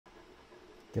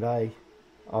G'day.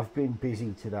 I've been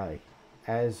busy today.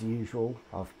 As usual,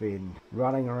 I've been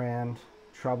running around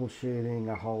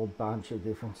troubleshooting a whole bunch of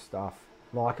different stuff,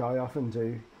 like I often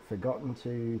do. Forgotten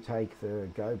to take the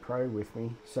GoPro with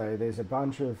me, so there's a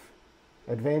bunch of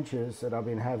adventures that I've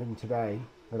been having today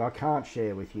that I can't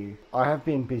share with you. I have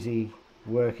been busy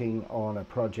working on a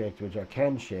project which I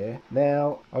can share.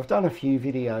 Now, I've done a few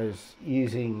videos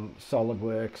using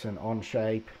SolidWorks and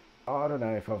Onshape. I don't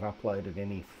know if I've uploaded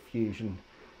any Fusion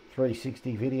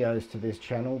 360 videos to this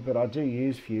channel, but I do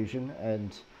use Fusion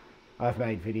and I've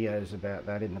made videos about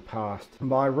that in the past.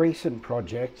 My recent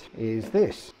project is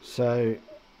this. So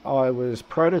I was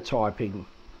prototyping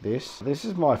this. This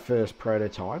is my first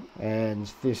prototype and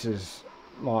this is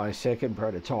my second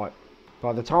prototype.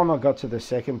 By the time I got to the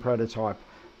second prototype,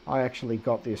 I actually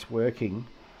got this working.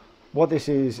 What this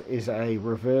is a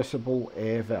reversible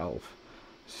air valve.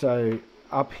 So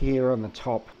up here on the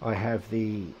top I have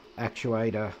the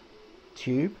actuator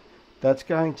tube that's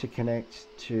going to connect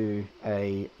to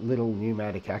a little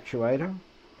pneumatic actuator,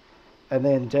 and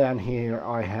then down here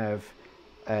I have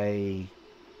a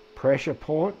pressure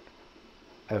port,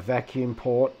 a vacuum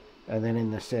port, and then in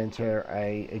the center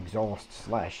a exhaust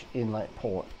slash inlet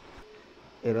port.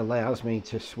 It allows me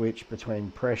to switch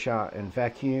between pressure and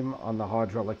vacuum on the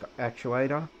hydraulic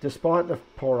actuator. Despite the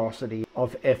porosity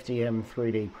of FDM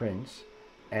 3D prints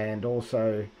and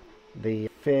also the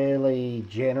fairly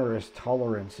generous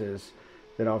tolerances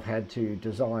that I've had to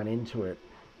design into it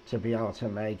to be able to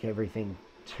make everything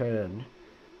turn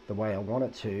the way I want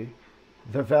it to,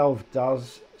 the valve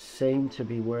does seem to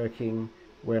be working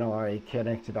when I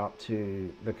connect it up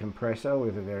to the compressor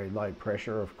with a very low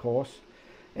pressure, of course.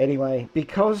 Anyway,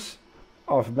 because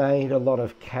I've made a lot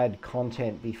of CAD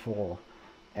content before,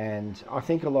 and I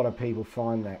think a lot of people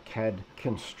find that CAD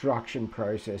construction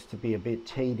process to be a bit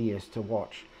tedious to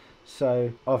watch.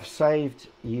 So I've saved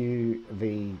you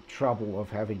the trouble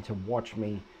of having to watch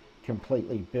me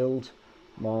completely build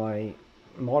my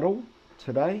model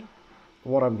today.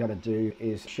 What I'm going to do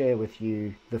is share with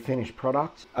you the finished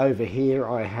product. Over here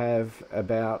I have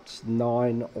about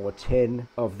 9 or 10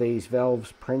 of these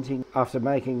valves printing. After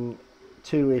making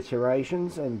 2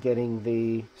 iterations and getting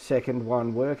the second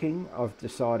one working, I've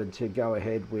decided to go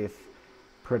ahead with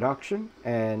production,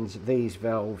 and these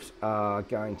valves are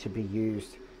going to be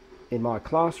used in my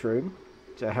classroom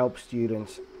to help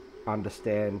students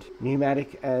understand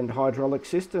pneumatic and hydraulic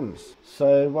systems.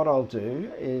 So what I'll do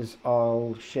is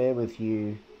I'll share with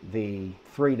you the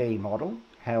 3D model,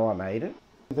 how I made it.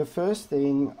 The first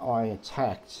thing I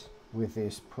attacked with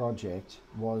this project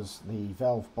was the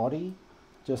valve body,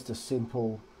 just a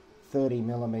simple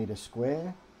 30mm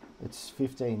square. It's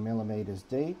 15mm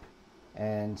deep,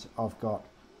 and I've got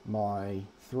my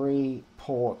 3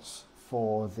 ports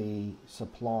for the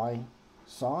supply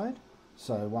side.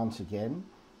 So once again,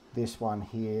 this one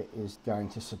here is going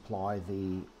to supply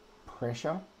the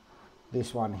pressure.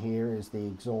 This one here is the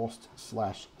exhaust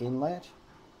slash inlet,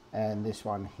 and this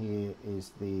one here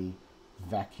is the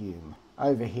vacuum.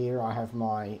 Over here I have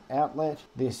my outlet.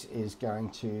 This is going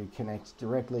to connect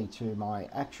directly to my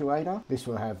actuator. This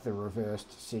will have the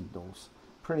reversed signals.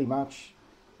 Pretty much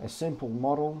a simple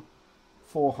model.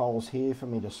 4 holes here for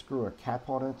me to screw a cap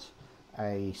on it,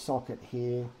 a socket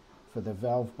here for the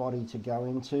valve body to go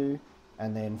into,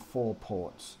 and then 4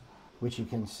 ports, which you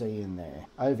can see in there.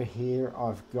 Over here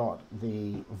I've got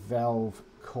the valve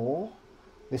core.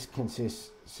 This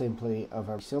consists simply of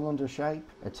a cylinder shape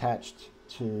attached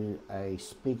to a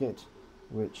spigot,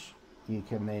 which you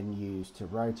can then use to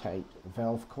rotate the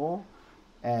valve core,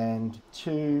 and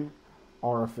 2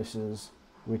 orifices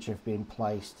which have been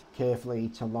placed carefully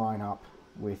to line up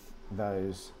with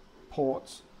those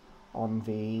ports on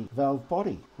the valve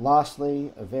body.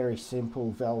 Lastly, a very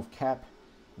simple valve cap,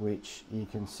 which you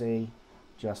can see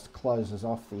just closes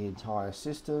off the entire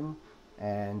system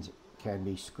and can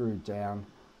be screwed down.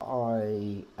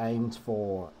 I aimed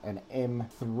for an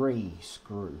M3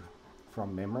 screw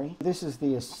from memory. This is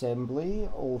the assembly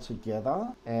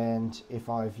altogether, and if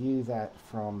I view that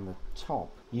from the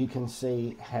top, you can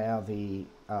see how the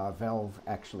valve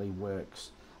actually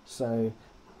works. So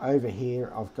over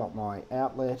here I've got my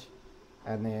outlet,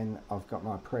 and then I've got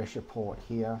my pressure port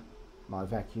here, my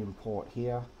vacuum port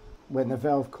here. When the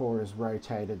valve core is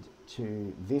rotated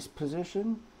to this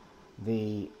position,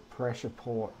 the pressure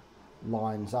port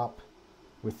lines up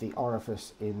with the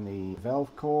orifice in the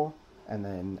valve core, and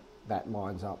then that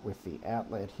lines up with the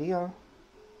outlet here.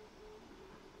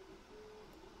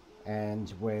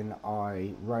 And when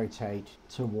I rotate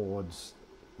towards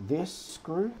this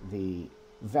screw, the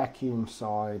vacuum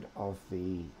side of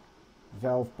the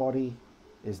valve body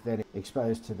is then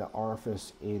exposed to the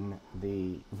orifice in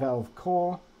the valve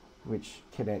core, which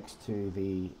connects to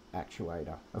the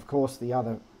actuator. Of course, the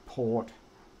other port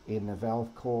in the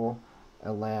valve core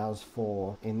allows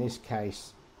for, in this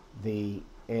case, the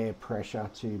air pressure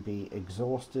to be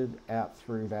exhausted out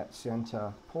through that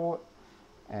center port,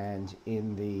 and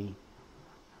in the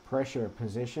pressure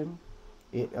position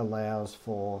it allows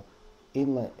for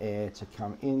inlet air to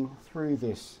come in through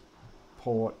this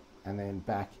port and then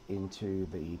back into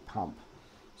the pump.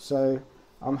 So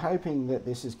I'm hoping that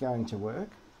this is going to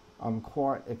work. I'm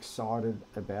quite excited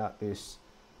about this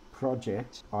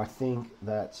project. I think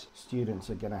that students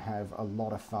are going to have a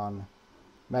lot of fun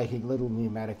making little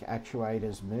pneumatic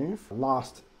actuators move. The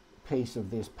last piece of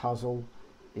this puzzle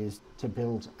is to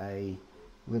build a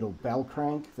little bell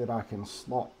crank that I can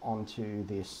slot onto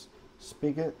this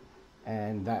spigot,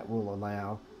 and that will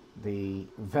allow the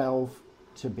valve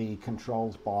to be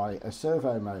controlled by a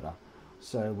servo motor.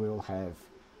 So we'll have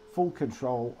full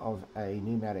control of a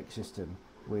pneumatic system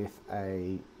with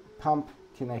a pump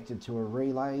connected to a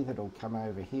relay that'll come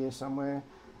over here somewhere,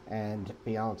 and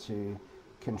be able to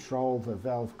control the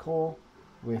valve core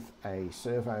with a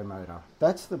servo motor.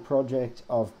 That's the project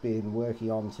I've been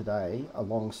working on today,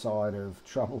 alongside of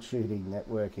troubleshooting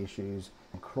network issues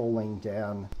and crawling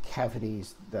down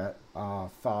cavities that are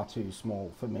far too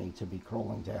small for me to be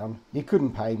crawling down. You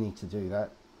couldn't pay me to do that,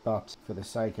 but for the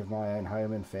sake of my own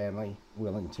home and family,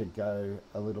 willing to go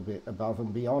a little bit above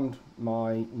and beyond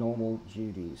my normal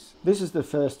duties. This is the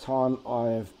first time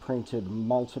I've printed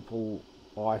multiple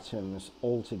items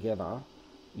all together,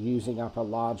 using up a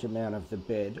large amount of the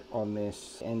bed on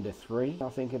this Ender 3, I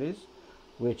think it is,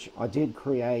 which I did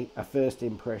create a first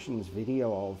impressions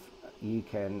video of. You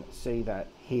can see that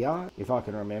here, if I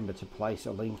can remember to place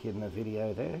a link in the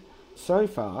video there. So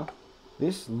far,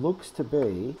 this looks to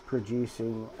be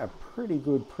producing a pretty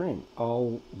good print.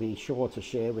 I'll be sure to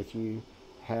share with you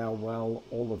how well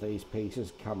all of these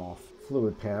pieces come off.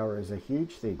 Fluid power is a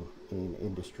huge thing in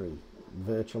industry.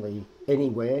 Virtually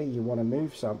anywhere you want to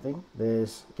move something,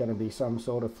 there's going to be some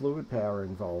sort of fluid power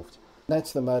involved.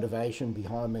 That's the motivation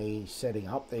behind me setting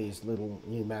up these little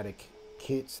pneumatic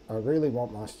kits. I really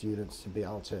want my students to be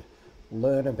able to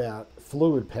learn about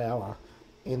fluid power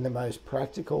in the most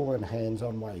practical and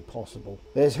hands-on way possible.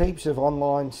 There's heaps of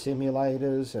online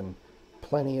simulators and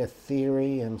plenty of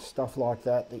theory and stuff like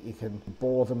that that you can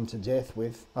bore them to death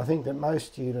with. I think that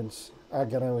most students are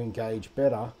going to engage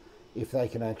better if they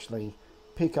can actually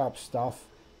pick up stuff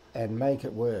and make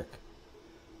it work.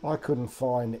 I couldn't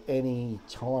find any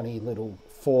tiny little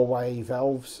four-way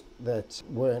valves that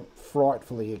weren't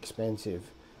frightfully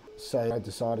expensive, so I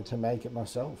decided to make it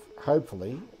myself.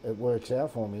 Hopefully it works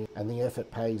out for me and the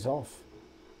effort pays off.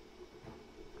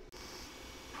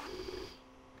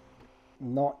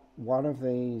 Not one of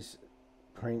these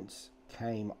prints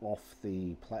came off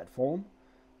the platform.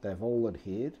 They've all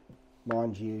adhered.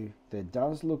 Mind you, there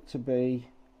does look to be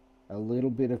a little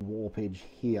bit of warpage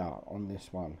here on this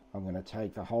one. I'm going to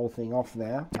take the whole thing off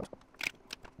now.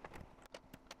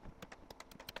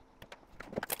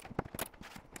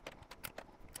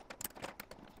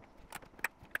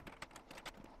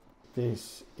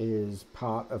 This is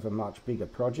part of a much bigger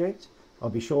project. I'll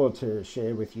be sure to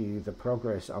share with you the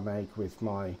progress I make with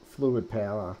my fluid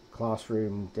power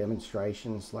classroom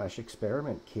demonstration /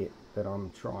 experiment kit that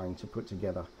I'm trying to put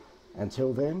together.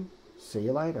 Until then, see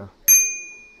you later.